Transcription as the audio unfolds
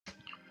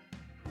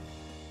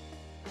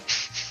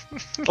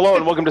Hello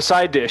and welcome to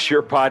Side Dish,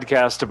 your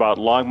podcast about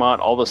Longmont,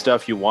 all the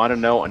stuff you want to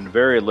know and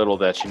very little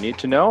that you need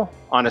to know.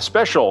 On a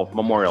special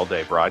Memorial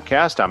Day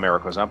broadcast, I'm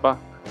Eric Ozempa.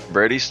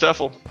 Brady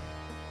Steffel.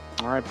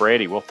 All right,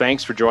 Brady. Well,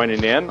 thanks for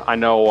joining in. I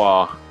know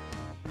a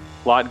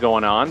lot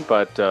going on,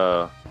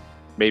 but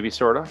maybe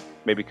sort of,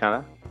 maybe kind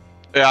of.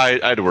 Yeah,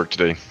 I had to work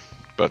today,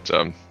 but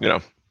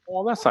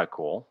Well, that's not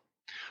cool.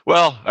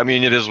 Well, I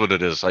mean, it is what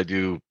it is. I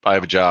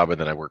have a job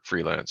and then I work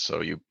freelance. So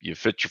you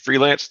fit your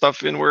freelance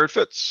stuff in where it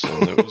fits.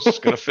 And it was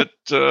going to fit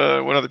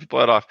when other people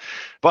had off.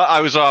 But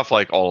I was off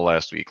like all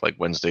last week, like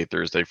Wednesday,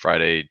 Thursday,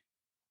 Friday,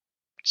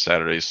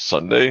 Saturday,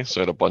 Sunday.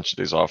 So I had a bunch of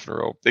days off in a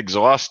row.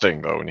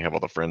 Exhausting though when you have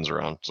all the friends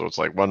around. So it's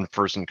like one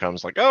person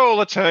comes like, oh,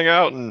 let's hang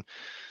out and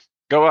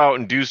go out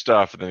and do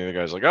stuff. And then the other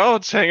guy's like, oh,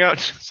 let's hang out.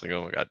 It's like,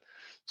 oh my God.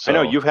 So, I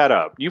know you've had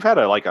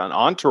like an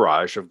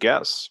entourage of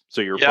guests.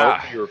 So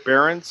both your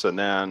parents and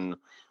then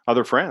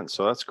other friends.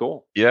 So that's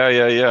cool.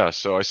 Yeah.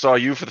 So I saw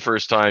you for the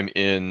first time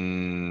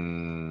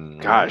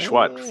in 4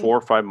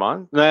 or 5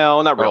 months?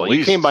 No, not really.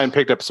 You came by and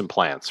picked up some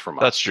plants from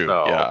us. That's true. So,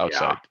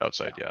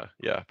 outside.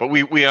 Yeah. But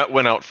we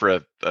went out for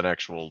an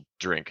actual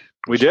drink.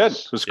 We did.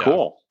 It was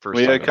cool.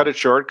 We had to cut it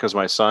short because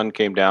my son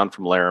came down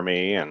from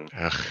Laramie and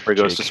he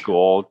goes to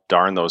school.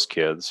 Darn those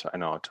kids. I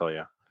know, I'll tell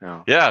you.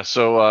 Yeah.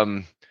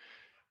 So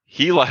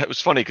it was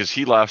funny because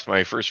he left,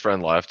 my first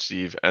friend left,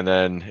 Steve, and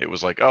then it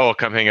was like, oh, I'll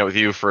come hang out with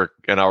you for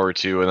an hour or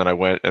two. And then I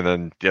went, and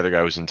then the other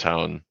guy was in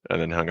town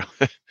and then hung out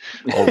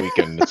all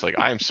weekend. It's like,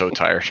 I am so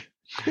tired.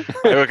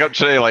 I woke up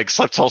today, like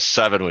slept till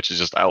 7, which is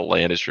just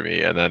outlandish for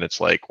me. And then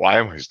it's like, why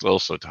am I still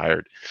so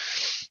tired?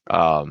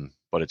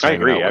 But it's I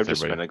agree. I've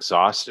just been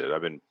exhausted.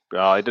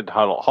 I did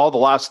haul the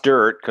last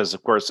dirt because,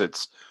 of course,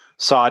 it's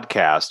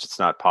Sodcast. It's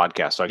not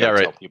podcast. So I got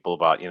to tell people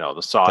about,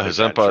 the Sod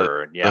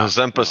adventure. The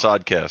Ozempa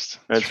Sodcast.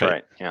 That's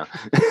right. Yeah.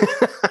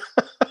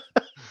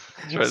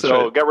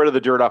 So got rid of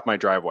the dirt off my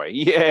driveway.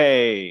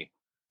 Yay.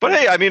 But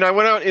hey, I mean, I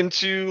went out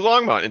into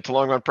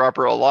Longmont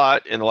proper a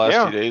lot in the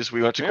last few days.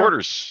 We went to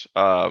Quarters.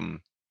 Oh,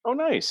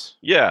 nice.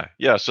 Yeah.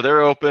 So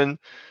they're open.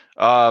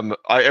 I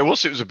will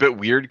say it was a bit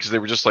weird because they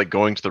were just like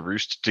going to the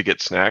Roost to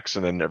get snacks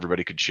and then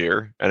everybody could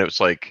share. And it was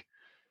like,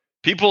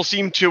 people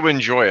seem to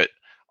enjoy it.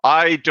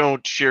 I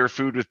don't share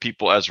food with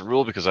people as a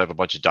rule because I have a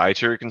bunch of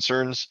dietary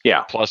concerns.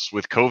 Yeah. Plus,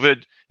 with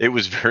COVID, it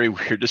was very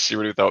weird to see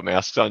everybody without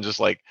masks on. Just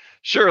like,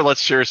 sure,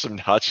 let's share some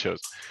nachos.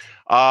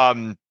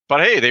 But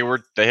hey, they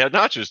had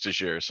nachos to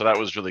share, so that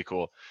was really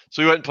cool.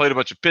 So we went and played a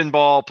bunch of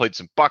pinball, played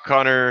some Buck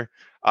Hunter.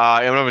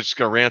 And I'm just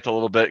gonna rant a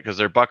little bit because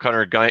their Buck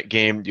Hunter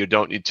game, you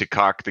don't need to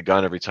cock the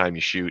gun every time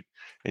you shoot,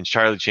 and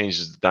Charlie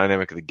changes the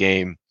dynamic of the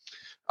game.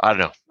 I don't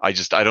know. I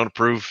don't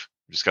approve.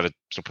 Just gotta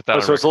put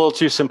that. So it's a little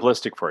too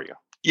simplistic for you.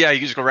 Yeah,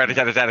 you just go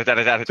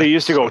rat-a-tat-a-tat-a-tat-a-tat. So you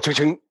used to go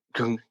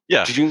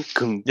yeah.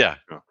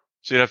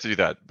 So you'd have to do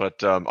that.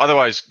 But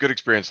otherwise, good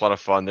experience, a lot of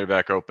fun. They're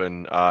back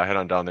open. Head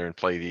on down there and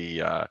play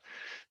the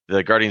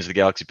Guardians of the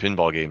Galaxy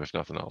pinball game, if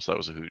nothing else. That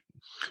was a hoot.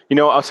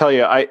 I'll tell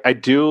you, I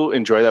do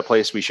enjoy that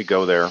place. We should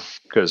go there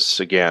because,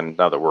 again,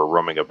 now that we're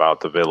roaming about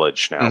the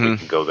village now, we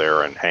can go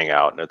there and hang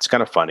out. And it's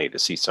kind of funny to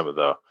see some of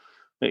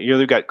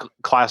they've got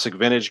classic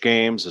vintage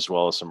games as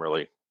well as some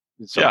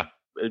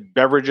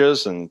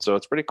beverages. And so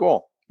it's pretty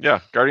cool.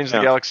 Yeah, Guardians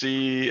of the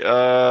Galaxy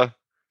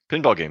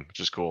pinball game, which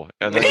is cool.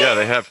 And then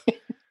they have,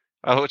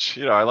 which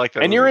I like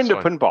that. And you're into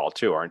pinball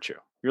too, aren't you?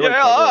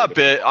 A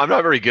bit. I'm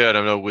not very good.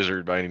 I'm no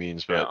wizard by any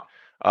means, but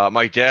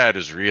my dad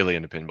is really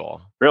into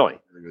pinball. Really?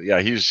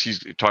 Yeah, he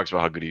talks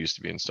about how good he used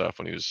to be and stuff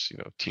when he was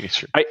a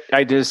teenager.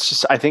 I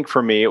think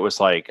for me it was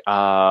like,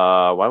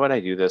 why would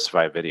I do this if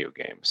I have video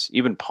games?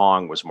 Even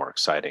Pong was more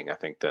exciting, I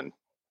think, than.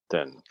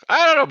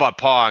 I don't know about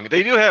Pong.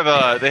 They do have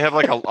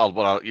like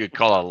what you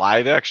call a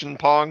live action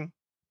Pong.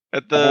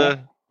 At the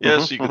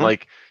so you can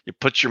you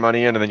put your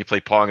money in and then you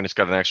play Pong and it's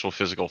got an actual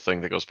physical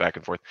thing that goes back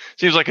and forth.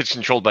 Seems like it's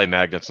controlled by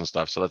magnets and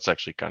stuff, so that's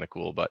actually kind of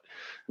cool. But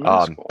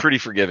cool. Pretty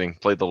forgiving.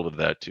 Played a little bit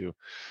of that too.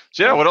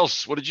 So yeah, what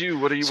else? What are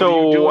you doing?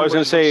 I was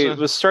going to say,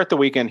 let's start the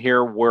weekend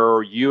here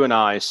where you and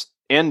I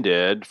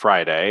ended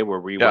Friday, where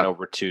we went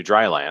over to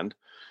Dryland,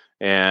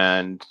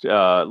 and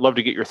love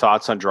to get your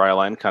thoughts on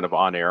Dryland, kind of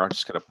on air. I'm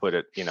just going to put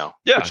it,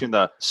 put you in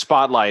the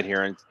spotlight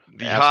here and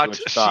the hot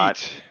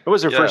seat. It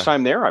was their first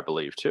time there, I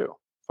believe, too.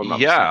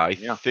 I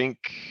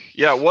think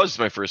it was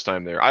my first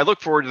time there. I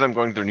look forward to them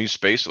going to their new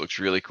space. It looks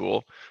really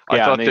cool. I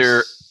thought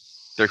their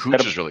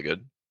hooch was really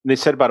good. They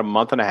said about a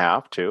month and a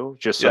half too,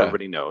 just so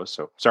everybody knows.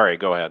 So sorry,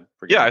 go ahead.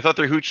 I thought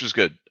their hooch was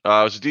good. It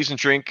was a decent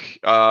drink.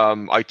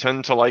 I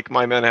tend to like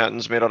my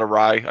Manhattans made out of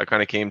rye. I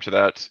kind of came to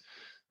that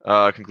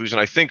conclusion.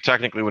 I think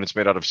technically when it's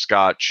made out of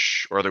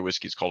Scotch or other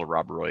whiskey, it's called a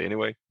Rob Roy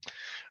anyway.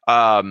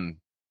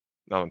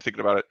 Now I'm thinking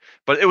about it,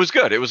 but it was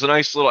good. It was a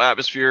nice little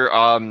atmosphere.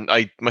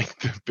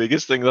 The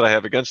biggest thing that I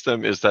have against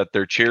them is that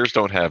their chairs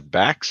don't have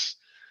backs,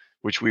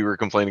 which we were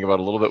complaining about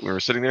a little bit when we were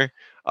sitting there.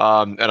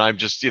 And I'm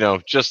just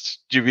to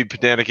be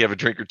pedantic, you have a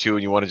drink or two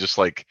and you want to just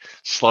like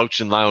slouch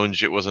and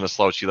lounge. It wasn't a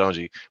slouchy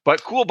loungy,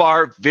 but cool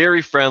bar,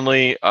 very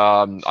friendly.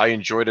 I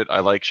enjoyed it.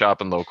 I like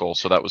shopping local,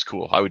 so that was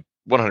cool. I would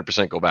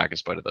 100% go back in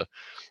spite of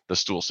the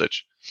stool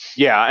sitch.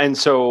 Yeah, and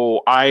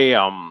so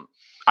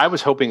I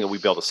was hoping that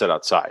we'd be able to sit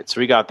outside. So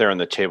we got there and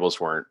the tables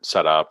weren't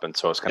set up, and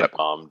so I was kind of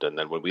bummed. And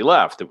then when we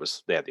left,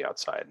 they had the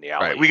outside in the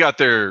alley. Right, we got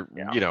there,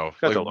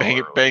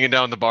 like banging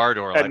down the bar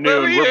door at like,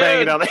 noon. We're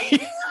banging down.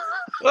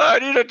 I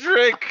need a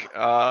drink.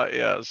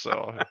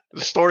 So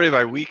the story of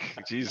my week,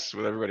 geez,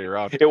 with everybody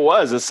around. It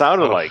was. It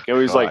sounded like it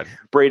was like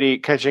Brady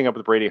catching up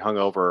with Brady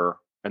hungover.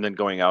 And then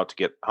going out to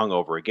get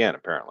hungover again,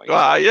 apparently.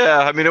 Yeah.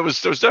 I mean, it was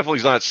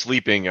definitely not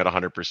sleeping at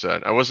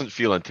 100%. I wasn't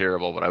feeling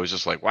terrible, but I was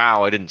just like,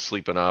 wow, I didn't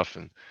sleep enough.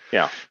 And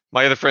yeah,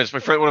 one of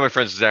my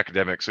friends is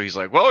academic, so he's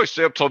like, well, I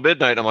stay up till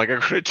midnight. I'm like, I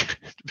go to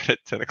bed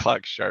at 10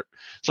 o'clock sharp.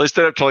 So I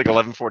stayed up till like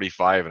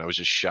 11:45, and I was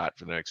just shot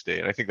for the next day.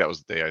 And I think that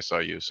was the day I saw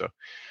you. So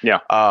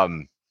yeah,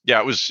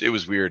 it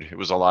was weird. It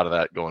was a lot of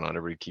that going on.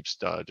 Everybody keeps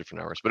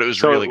different hours, but it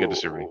was really good to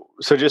see everybody.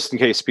 So just in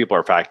case people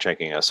are fact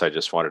checking us, I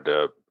just wanted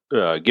to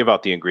give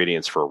out the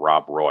ingredients for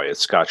Rob Roy. It's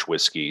Scotch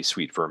whiskey,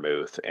 sweet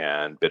vermouth,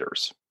 and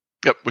bitters.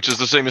 Yep, which is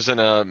the same as in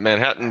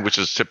Manhattan, which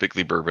is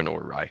typically bourbon or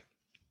rye.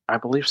 I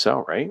believe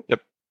so, right?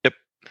 Yep. I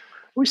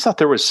always thought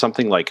there was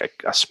something like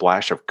a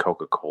splash of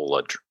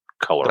Coca-Cola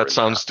color. That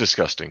sounds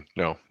disgusting.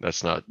 No,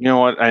 that's not. You know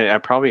what? I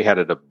probably had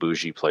it at a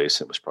bougie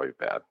place. It was probably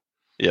bad.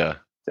 Yeah.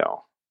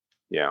 So,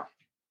 yeah.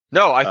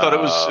 No, I thought it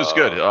was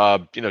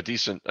good.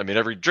 Decent. I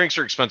mean, drinks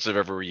are expensive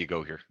everywhere you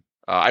go here.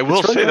 I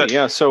will say that.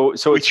 Yeah. So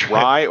it's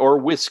rye or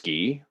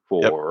whiskey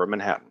for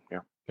Manhattan. Yeah.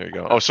 There you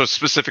go. Oh, so it's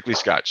specifically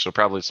Scotch. So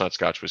probably it's not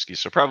Scotch whiskey.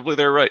 So probably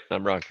they're right.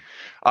 I'm wrong.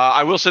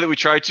 I will say that we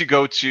tried to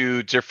go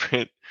to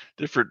different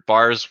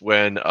bars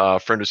when a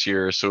friend was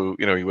here. So,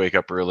 you wake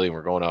up early and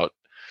we're going out.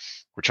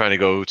 We're trying to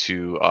go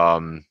to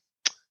the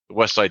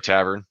West Side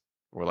Tavern.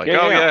 We're like,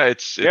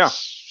 it's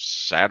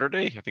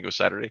Saturday. I think it was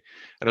Saturday.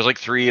 And it was like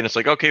 3, and it's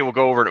like, okay, we'll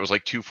go over. And it was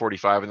like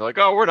 2:45. And they're like,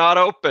 oh, we're not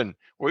open.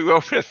 We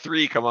open at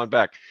 3. Come on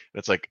back. And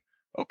it's like,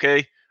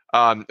 okay.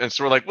 And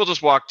so we're like, we'll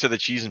just walk to the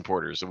Cheese and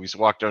Porters. And we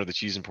walked down to the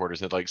Cheese and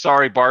Porters, and they're like,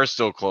 sorry, bar's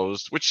still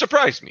closed, which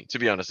surprised me, to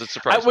be honest. It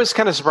surprised me. I was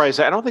kind of surprised.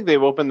 I don't think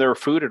they've opened their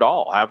food at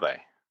all, have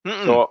they?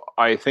 Mm-mm. So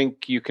I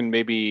think you can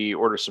maybe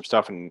order some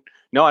stuff. And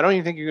no, I don't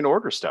even think you can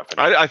order stuff.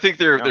 I think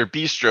their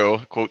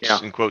bistro,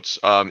 quotes,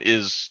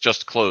 is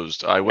just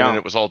closed. I went in,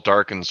 it was all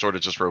dark and sort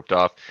of just roped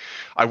off.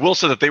 I will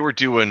say that they were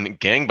doing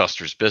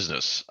gangbusters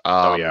business.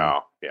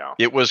 Yeah.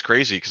 It was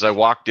crazy because I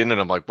walked in and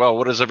I'm like, well,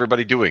 what is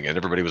everybody doing? And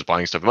everybody was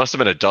buying stuff. It must have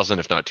been a dozen,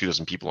 if not 2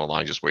 dozen people in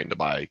line just waiting to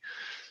buy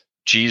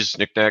cheese,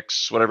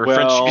 knickknacks, whatever.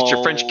 Get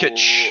your French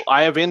kitsch.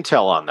 I have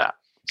intel on that.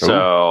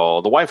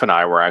 So the wife and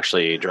I were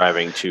actually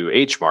driving to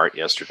H Mart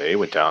yesterday.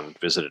 Went down,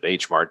 visited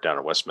H Mart down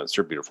in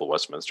Westminster, beautiful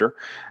Westminster.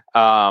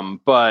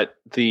 But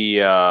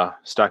the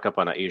stock up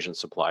on Asian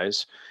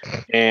supplies,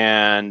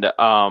 and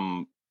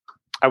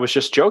I was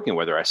just joking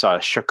with her. I saw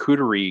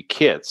charcuterie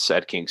kits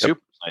at King Soopers.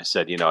 I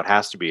said, it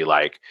has to be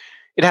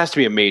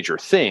a major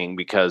thing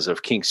because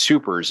of King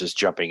Soopers is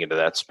jumping into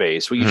that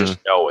space. Well, you just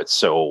know it's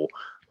so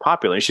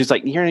popular. And she's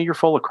like, you're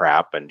full of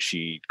crap. And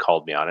she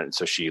called me on it. And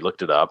so she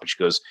looked it up and she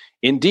goes,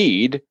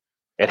 indeed,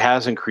 it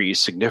has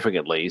increased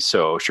significantly.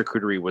 So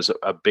charcuterie was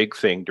a big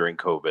thing during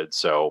COVID.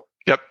 So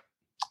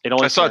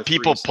I saw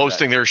people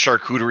posting their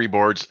charcuterie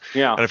boards.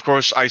 Yeah. And of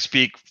course I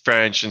speak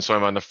French. And so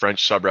I'm on the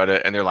French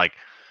subreddit and they're like,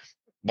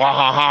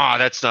 wah,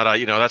 that's not a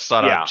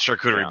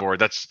charcuterie board.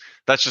 That's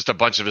just a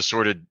bunch of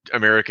assorted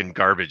American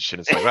garbage. And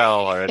it's like,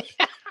 well, all right.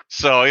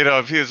 So,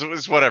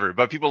 it's whatever,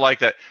 but people like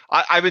that.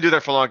 I've been doing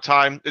that for a long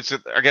time. It's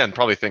again,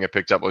 probably a thing I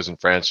picked up. I was in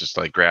France, just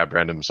like grab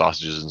random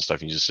sausages and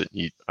stuff. And you just sit and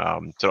eat,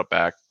 sit up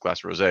back,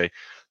 glass of rosé.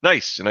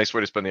 A nice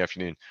way to spend the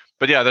afternoon.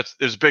 But yeah,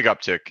 there's a big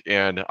uptick.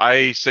 And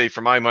I say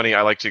for my money,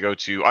 I like to go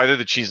to either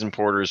the Cheese and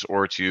Porters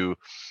or to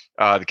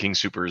the King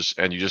Soopers,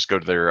 and you just go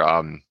to their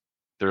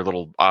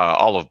little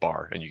olive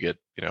bar and you get,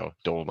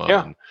 dolma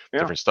and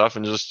different stuff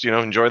and just,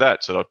 enjoy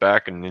that. Sit out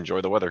back and enjoy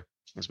the weather.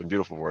 It's been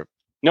beautiful for it.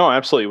 No,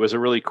 absolutely. It was a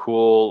really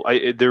cool.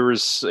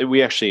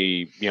 We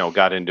actually,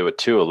 got into it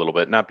too a little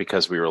bit, not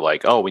because we were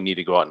like, oh, we need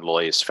to go out and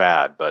blaze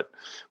fad, but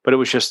it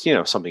was just,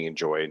 something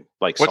enjoyed.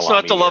 Like, what's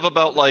not to love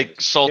about like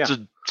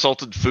salted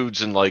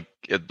foods and like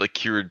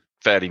cured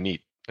fatty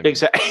meat? I mean,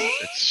 exactly.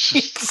 It's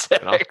just,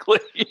 exactly.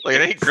 Like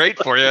it ain't great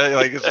for you.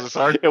 Like it's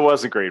hard. It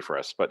wasn't great for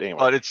us, but anyway.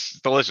 But it's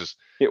delicious.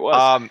 It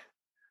was.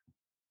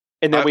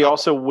 And then we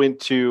also went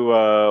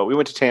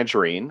to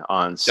Tangerine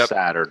on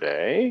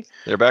Saturday.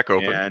 They're back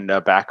open. And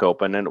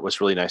it was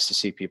really nice to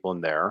see people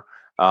in there.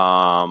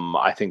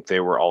 I think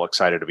they were all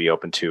excited to be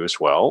open too as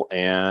well.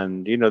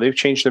 And, they've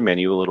changed their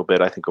menu a little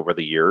bit, I think, over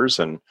the years.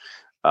 And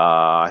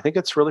I think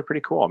it's really pretty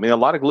cool. I mean, a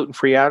lot of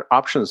gluten-free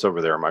options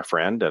over there, my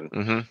friend. And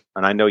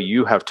and I know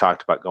you have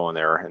talked about going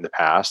there in the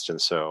past.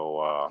 And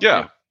so,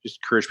 just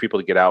encourage people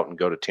to get out and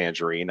go to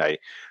Tangerine.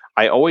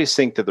 I always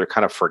think that they're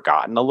kind of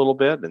forgotten a little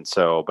bit. And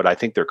so, but I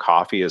think their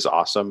coffee is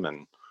awesome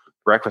and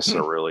breakfasts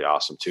are really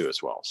awesome too,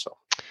 as well.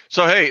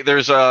 So, hey,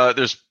 there's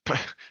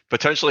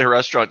potentially a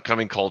restaurant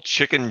coming called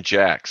Chicken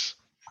Jacks.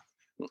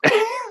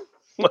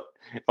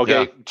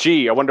 Okay. Yeah.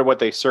 Gee, I wonder what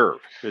they serve.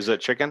 Is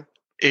it chicken?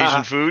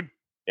 Asian food?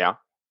 Yeah.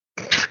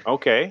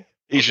 Okay.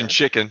 Asian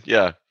chicken.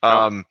 Yeah.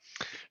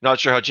 Not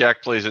sure how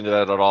Jack plays into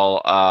that at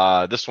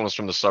all. This one is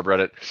from the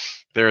subreddit.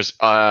 There's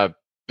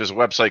there's a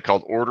website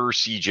called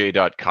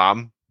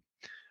ordercj.com.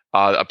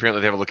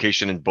 Apparently they have a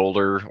location in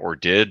Boulder, or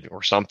did,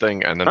 or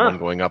something, and then one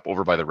going up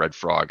over by the Red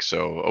Frog,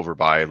 so over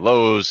by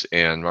Lowe's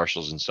and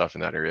Marshall's and stuff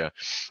in that area.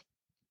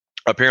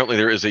 Apparently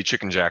there is a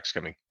Chicken Jack's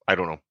coming. I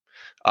don't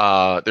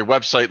know. Their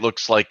website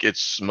looks like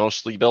it's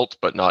mostly built,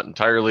 but not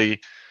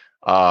entirely.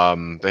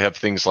 They have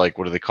things like,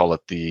 what do they call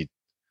it? They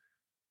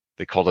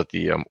called it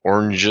the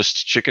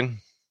orangest chicken.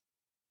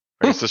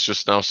 I guess this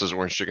just now says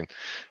orange chicken,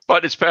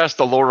 but it's past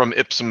the lorem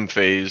ipsum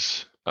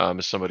phase.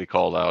 As somebody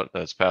called out,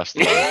 that's past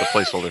the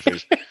placeholder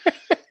phase.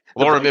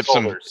 Lorem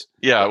ipsum.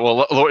 Yeah,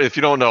 well, if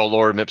you don't know,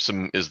 lorem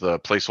ipsum is the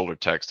placeholder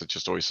text. It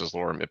just always says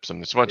lorem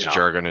ipsum. It's a bunch of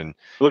jargon and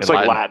it looks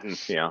like Latin.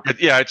 Yeah,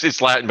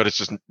 it's Latin, but it's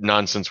just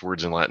nonsense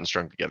words in Latin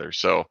strung together.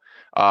 So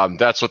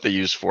that's what they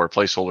use for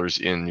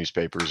placeholders in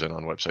newspapers and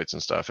on websites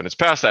and stuff. And it's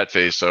past that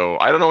phase, so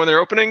I don't know when they're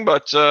opening,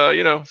 but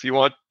if you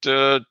want,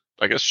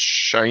 I guess,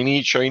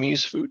 shiny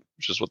Chinese food,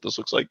 which is what this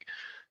looks like,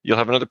 you'll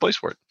have another place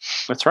for it.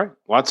 That's right.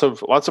 Lots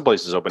of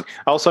places open.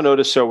 I also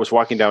noticed, so I was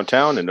walking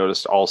downtown and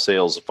noticed All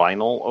Sales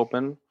Vinyl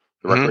open,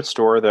 the record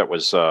store that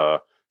was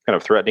kind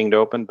of threatening to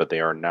open, but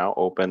they are now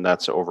open.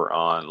 That's over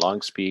on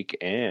Longs Peak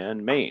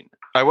and Main.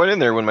 I went in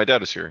there when my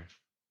dad was here.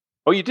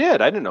 Oh, you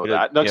did? I didn't know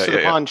that. Next to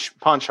the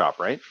pawn shop,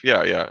 right?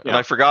 Yeah. And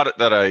I forgot it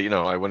that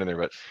I went in there,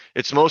 but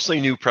it's mostly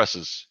new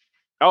presses.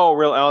 Oh,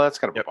 really? Oh, that's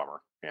kind of a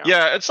bummer.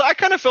 Yeah, I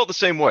kind of felt the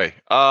same way.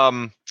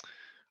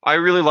 I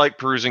really like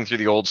perusing through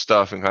the old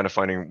stuff and kind of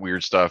finding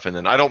weird stuff, and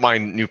then I don't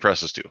mind new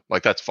presses too.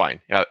 Like, that's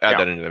fine. Add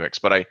that into the mix.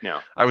 But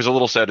I was a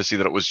little sad to see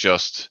that it was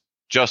just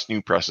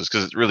new presses,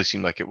 because it really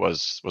seemed like it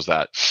was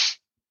that.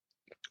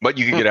 But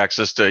you can get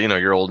access to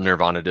your old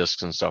Nirvana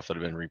discs and stuff that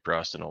have been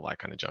repressed and all that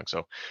kind of junk.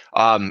 So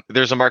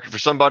there's a market for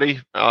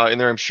somebody in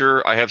there, I'm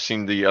sure. I have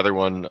seen the other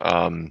one,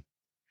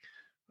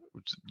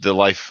 the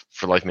Life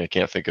for Life Me, I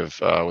can't think of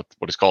what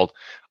it's called,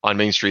 on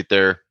Main Street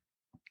there.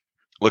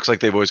 Looks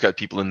like they've always got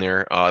people in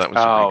there. That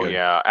one's pretty good.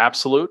 Yeah,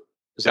 Absolute.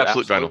 Is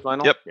Absolute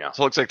Vinyl? Yep. Yeah.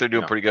 So it looks like they're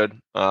doing pretty good.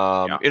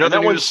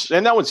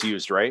 That one's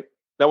used, right?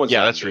 That one's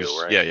that's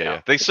used. Right?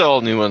 Yeah. They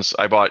sell new ones.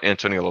 I bought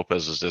Antonio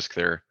Lopez's disc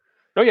there.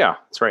 Oh yeah,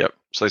 that's right. Yep.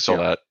 So they sell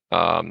that.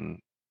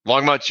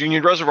 Longmont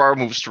Union Reservoir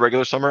moves to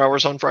regular summer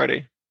hours on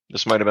Friday.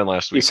 This might have been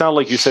last week. You sound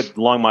like you said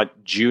Longmont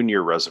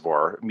Junior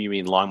Reservoir. You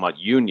mean Longmont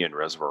Union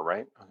Reservoir,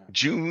 right?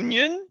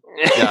 Union?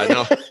 Yeah,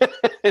 no.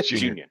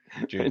 Junior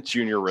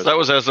Reservoir. So that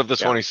was as of the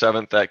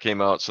 27th that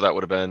came out. So that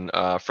would have been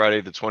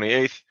Friday the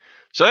 28th.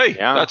 So hey,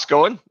 that's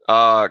going.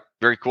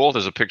 Very cool.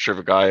 There's a picture of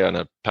a guy on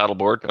a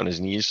paddleboard on his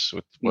knees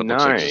with what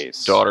looks like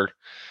his daughter.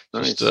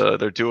 Nice. Just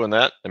they're doing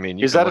that. I mean,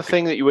 is that a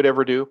thing that you would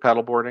ever do,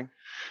 paddleboarding?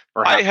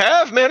 I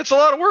have, man. It's a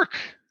lot of work.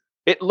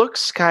 It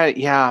looks kind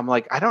of, I'm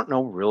like, I don't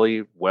know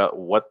really what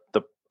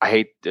I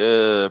hate,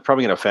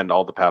 probably going to offend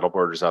all the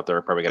paddleboarders out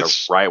there. Probably going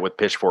to riot with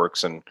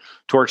pitchforks and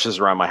torches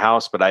around my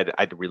house, but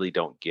I really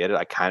don't get it.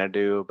 I kind of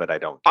do, but I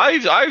don't.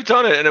 I've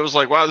done it, and it was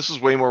like, wow, this is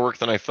way more work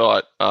than I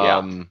thought.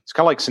 It's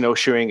kind of like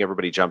snowshoeing.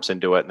 Everybody jumps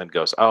into it and then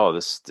goes, oh,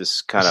 this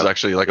is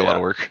actually like a lot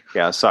of work.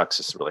 Yeah, it sucks.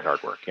 It's really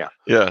hard work.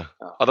 Yeah.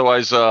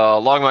 Otherwise,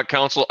 Longmont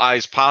Council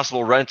eyes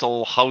possible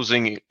rental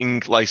housing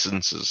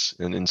licenses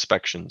and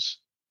inspections.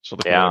 So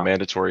they're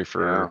mandatory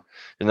for.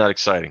 Isn't that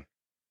exciting?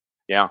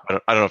 Yeah, I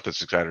don't know if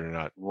that's exciting or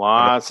not.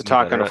 Lots of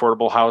talk on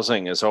affordable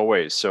housing as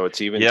always. So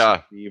it's even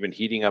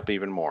heating up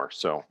even more.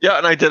 So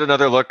and I did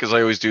another look, as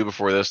I always do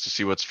before this, to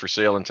see what's for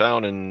sale in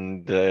town,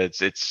 and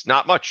it's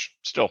not much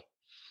still.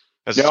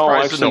 As a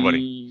surprise to nobody.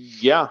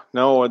 Yeah,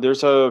 no,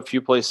 there's a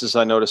few places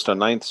I noticed on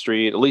 9th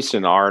Street, at least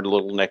in our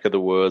little neck of the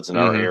woods in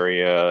our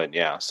area,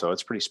 and so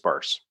it's pretty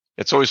sparse.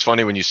 It's always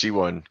funny when you see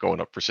one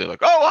going up for sale, like,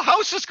 oh, a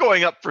house is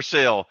going up for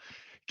sale.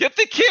 Get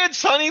the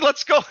kids, honey.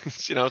 Let's go.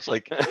 It's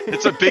like,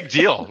 it's a big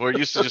deal. Where it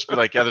used to just be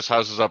like, yeah, this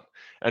house is up.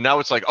 And now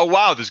it's like, oh,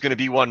 wow, there's going to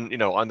be one,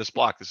 on this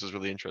block. This is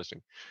really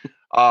interesting.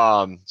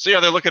 So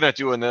they're looking at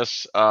doing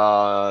this.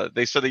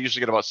 They said they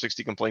usually get about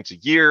 60 complaints a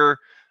year.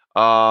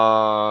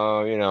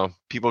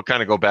 People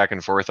kind of go back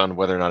and forth on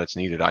whether or not it's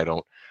needed. I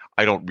don't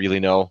really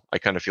know. I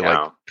kind of feel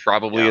like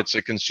probably it's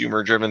a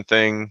consumer driven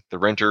thing, the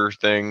renter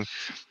thing.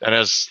 And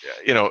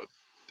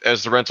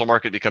as the rental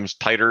market becomes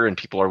tighter and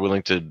people are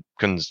willing to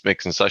make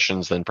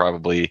concessions, then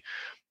probably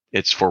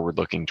it's forward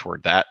looking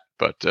toward that.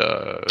 But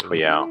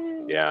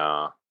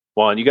yeah.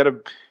 Well, and you got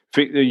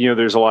to,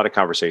 there's a lot of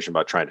conversation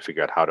about trying to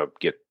figure out how to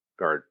get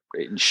or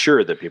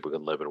ensure that people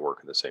can live and work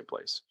in the same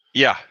place.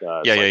 Yeah.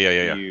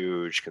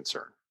 Huge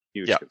concern.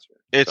 Concern.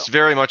 It's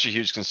very much a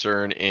huge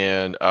concern.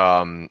 And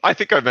I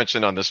think I've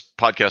mentioned on this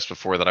podcast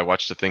before that I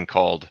watched a thing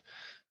called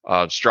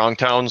Strong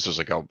Towns. There's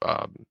like a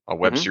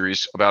web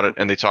series about it,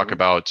 and they talk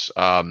about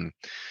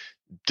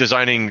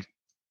designing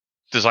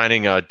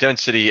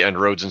density and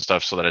roads and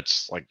stuff so that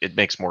it's like it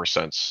makes more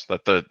sense.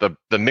 That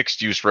the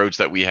mixed use roads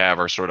that we have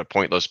are sort of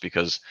pointless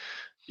because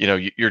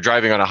you're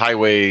driving on a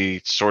highway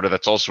sort of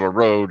that's also a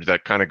road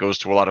that kind of goes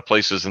to a lot of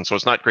places, and so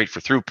it's not great for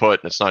throughput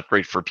and it's not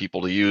great for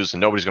people to use, and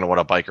nobody's going to want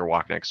to bike or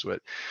walk next to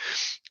it.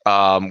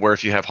 Where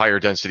if you have higher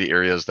density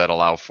areas that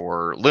allow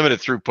for limited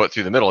throughput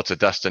through the middle, it's a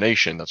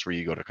destination. That's where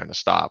you go to kind of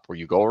stop, where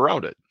you go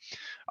around it.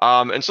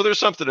 And so there's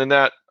something in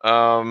that.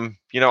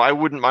 I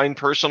wouldn't mind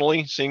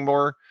personally seeing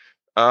more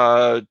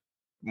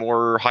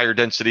higher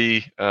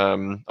density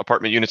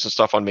apartment units and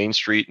stuff on Main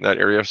Street in that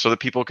area, so that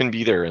people can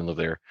be there and live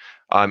there,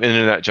 and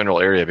in that general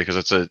area, because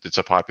it's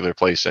a popular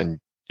place. And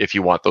if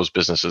you want those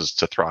businesses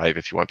to thrive,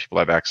 if you want people to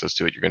have access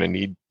to it, you're going to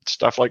need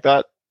stuff like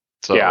that.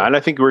 So, yeah, and I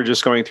think we're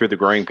just going through the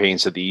growing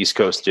pains that the East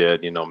Coast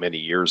did, many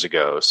years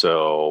ago.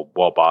 So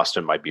while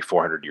Boston might be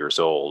 400 years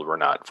old, we're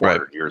not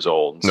 400 years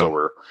old. And no.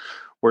 So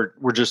we're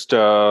just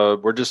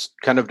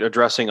kind of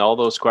addressing all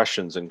those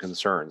questions and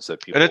concerns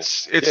that people. And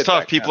it's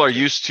tough. People are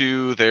used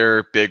to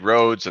their big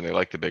roads, and they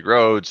like the big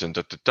roads, and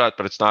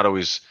but it's not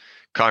always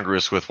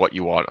congruous with what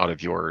you want out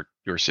of your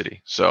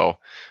city. So,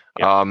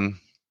 I don't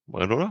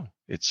know.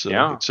 It's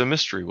a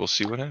mystery. We'll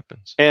see what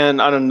happens. And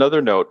on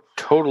another note,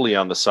 totally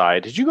on the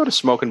side, did you go to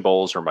Smokin'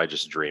 Bowls, or am I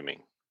just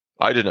dreaming?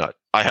 I did not.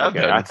 I have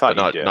been. I thought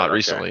you did. Not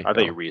recently. I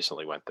thought you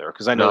recently went there,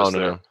 because I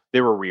noticed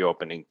they were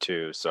reopening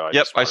too. So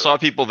I saw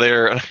people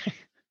there.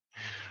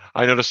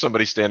 I noticed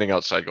somebody standing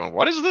outside going,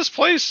 "What is this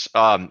place?"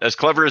 As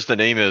clever as the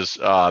name is,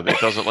 it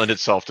doesn't lend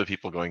itself to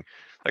people going,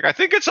 like, "I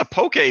think it's a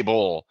poke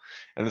bowl,"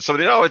 and then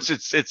somebody, "No, it's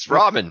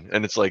ramen,"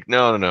 and it's like,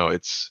 no,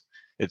 it's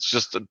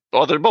just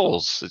other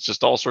bowls. It's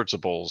just all sorts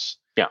of bowls.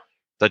 Yeah,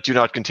 that do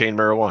not contain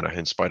marijuana,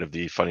 in spite of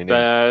the funny name.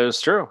 That is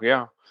true.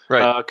 Yeah.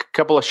 Right. A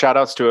couple of shout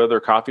outs to other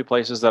coffee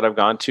places that I've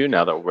gone to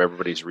now that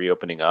everybody's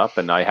reopening up.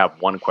 And I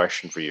have one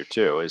question for you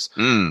too, went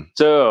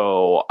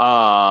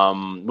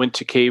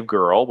to Cave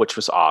Girl, which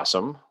was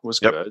awesome. It was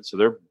good. So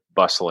they're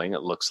bustling,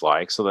 it looks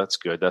like. So that's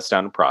good. That's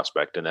down in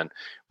Prospect. And then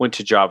went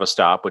to Java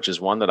Stop, which is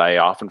one that I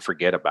often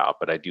forget about,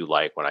 but I do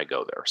like when I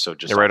go there. So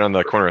just right on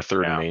the corner of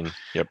 3rd and Main.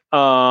 Yep.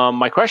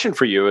 My question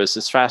for you is,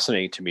 it's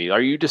fascinating to me. Are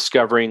you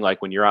discovering,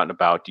 like, when you're out and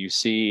about, do you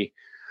see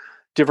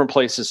different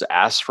places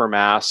ask for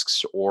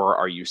masks, or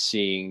are you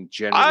seeing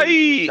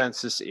generally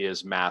consensus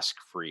is mask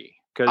free?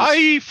 Because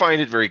I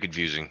find it very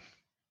confusing.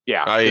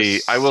 Yeah, I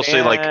will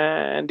say, like,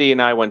 Andy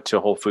and I went to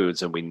Whole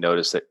Foods and we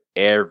noticed that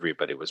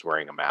everybody was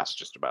wearing a mask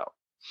just about.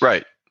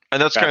 Right. And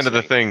that's kind of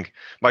the thing.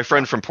 My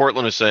friend from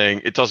Portland is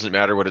saying it doesn't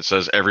matter what it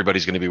says.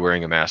 Everybody's going to be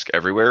wearing a mask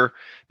everywhere.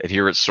 And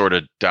here it's sort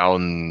of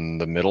down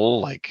the middle.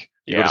 Like,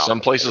 you go to some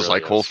places really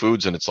like Whole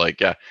Foods and it's like,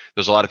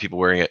 there's a lot of people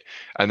wearing it.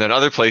 And then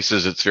other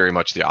places, it's very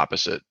much the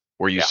opposite,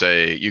 where you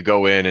say you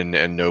go in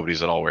and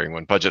nobody's at all wearing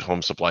one. Budget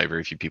Home Supply,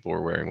 very few people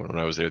were wearing one when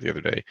I was there the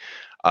other day.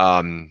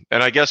 And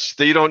I guess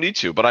that you don't need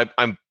to, but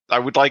I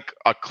would like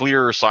a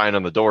clearer sign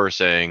on the door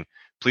saying,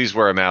 please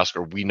wear a mask,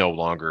 or we no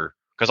longer,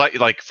 because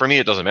for me,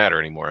 it doesn't matter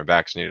anymore. I'm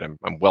vaccinated.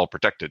 I'm well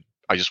protected.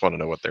 I just want to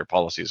know what their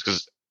policy is,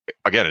 because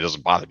again, it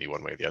doesn't bother me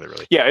one way or the other,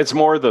 really. Yeah, it's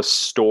more the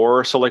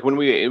store. So like when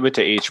we went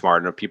to H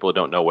Mart, and if people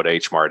don't know what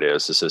H Mart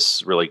is, this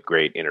is really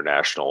great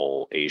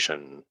international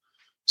Asian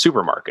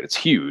supermarket. It's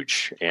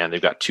huge, and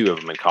they've got 2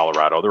 of them in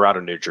Colorado. They're out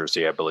of New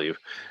Jersey, I believe,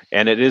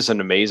 and it is an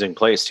amazing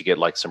place to get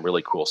like some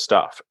really cool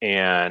stuff.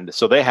 And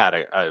so they had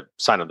a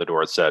sign on the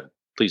door that said,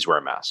 "Please wear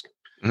a mask."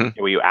 Mm-hmm.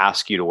 And we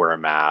ask you to wear a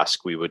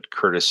mask. We would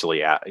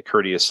courteously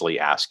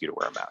ask you to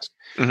wear a mask.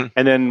 Mm-hmm.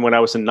 And then when I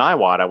was in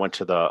Niwot, I went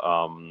to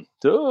I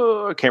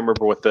can't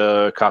remember what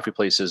the coffee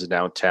place is in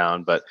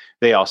downtown, but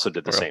they also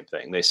did the same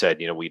thing. They said,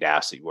 we'd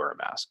ask that you wear a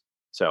mask.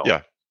 So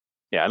yeah.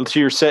 And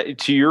to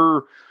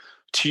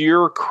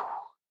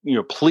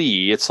your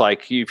plea, it's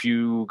like if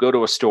you go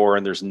to a store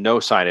and there's no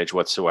signage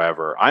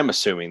whatsoever, I'm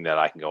assuming that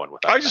I can go in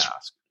without a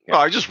mask. Yeah.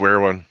 I just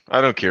wear one.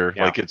 I don't care.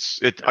 Yeah. Like it's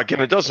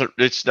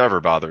never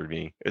bothered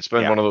me. It's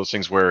been one of those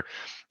things where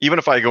even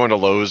if I go into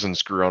Lowe's and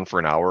screw around for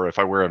an hour, if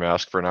I wear a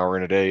mask for an hour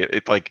in a day,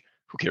 it like,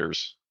 who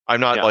cares?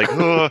 I'm not like,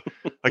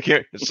 I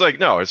can't. It's like,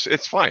 no,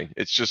 it's fine.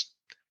 It's just,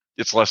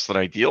 it's less than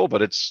ideal,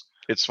 but it's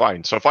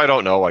fine. So if I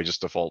don't know, I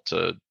just default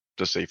to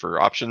the safer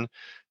option,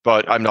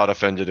 but I'm not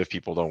offended if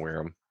people don't wear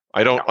them.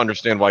 I don't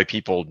understand why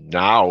people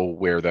now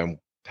wear them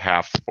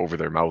half over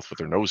their mouth with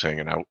their nose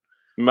hanging out.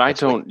 I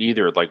don't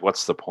either. Like,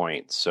 what's the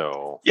point?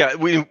 So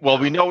we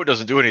know it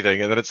doesn't do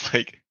anything, and then it's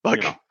like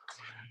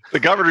the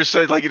governor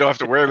said, like, you don't have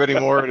to wear them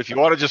anymore. And if you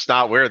want to just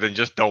not wear it, then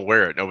just don't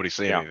wear it. Nobody's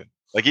saying anything.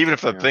 Like, even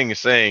if the thing is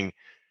saying,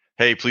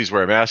 "Hey, please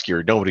wear a mask,"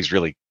 here, nobody's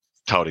really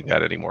touting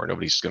that anymore.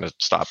 Nobody's going to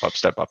step up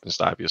and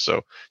stop you.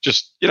 So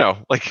just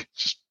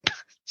just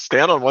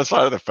stand on one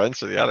side of the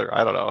fence or the other.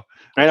 I don't know.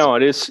 I know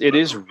it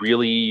is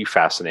really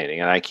fascinating,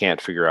 and I can't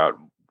figure out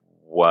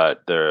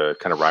what the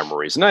kind of rhyme or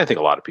reason. I think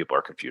a lot of people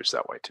are confused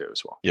that way too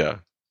as well. Yeah.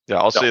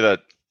 I'll say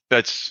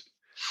that's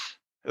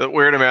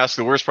wearing a mask.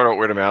 The worst part about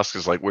wearing a mask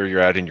is like where you're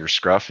at in your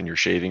scruff and your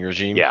shaving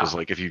regime. Yeah. Because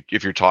like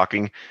if you're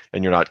talking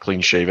and you're not clean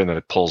shaven, then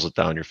it pulls it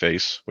down your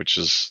face,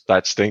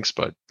 that stinks.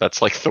 But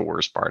that's like the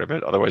worst part of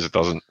it. Otherwise, it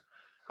doesn't.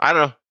 I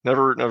don't know.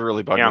 Never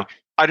really bugged me.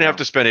 I didn't have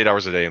to spend 8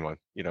 hours a day in one.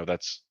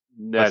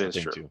 That is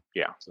true. Too.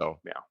 Yeah. So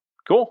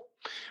cool.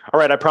 All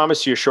right, I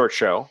promised you a short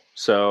show.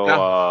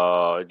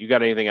 So you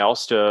got anything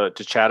else to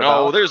chat about?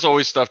 Oh, there's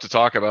always stuff to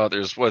talk about.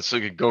 There's so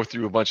you could go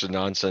through a bunch of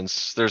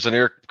nonsense. There's an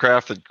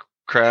aircraft that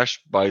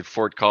crashed by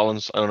Fort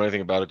Collins. I don't know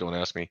anything about it. Don't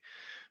ask me.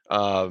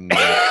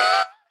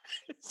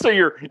 So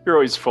you're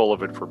always full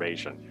of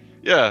information.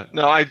 Yeah,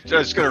 no, I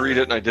was going to read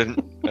it and I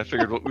didn't. I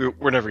figured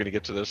we're never going to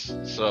get to this.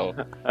 So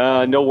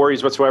no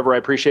worries whatsoever. I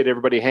appreciate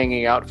everybody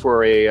hanging out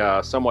for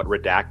a somewhat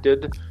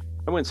redacted,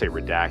 I wouldn't say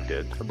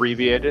redacted,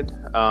 abbreviated,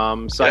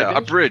 side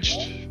abridged,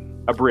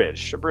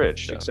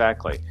 yeah.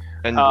 Exactly.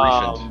 And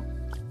briefed.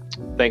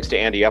 Thanks to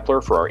Andy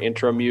Epler for our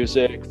intro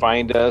music.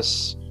 Find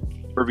us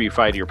wherever you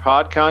find your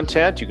pod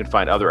content. You can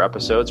find other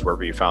episodes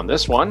wherever you found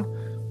this one.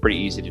 Pretty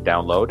easy to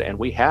download. And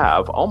we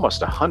have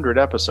almost 100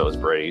 episodes,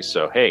 Brady.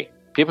 So, hey,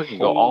 people can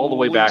go all the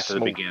way back to the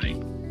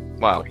beginning.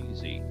 Wow.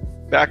 Crazy.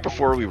 Back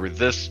before we were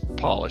this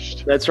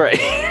polished. That's right.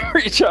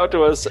 Reach out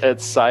to us at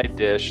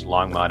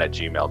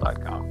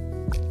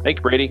sidedishlongmont@gmail.com. Thank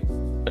you, Brady.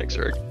 Thanks,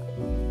 Eric.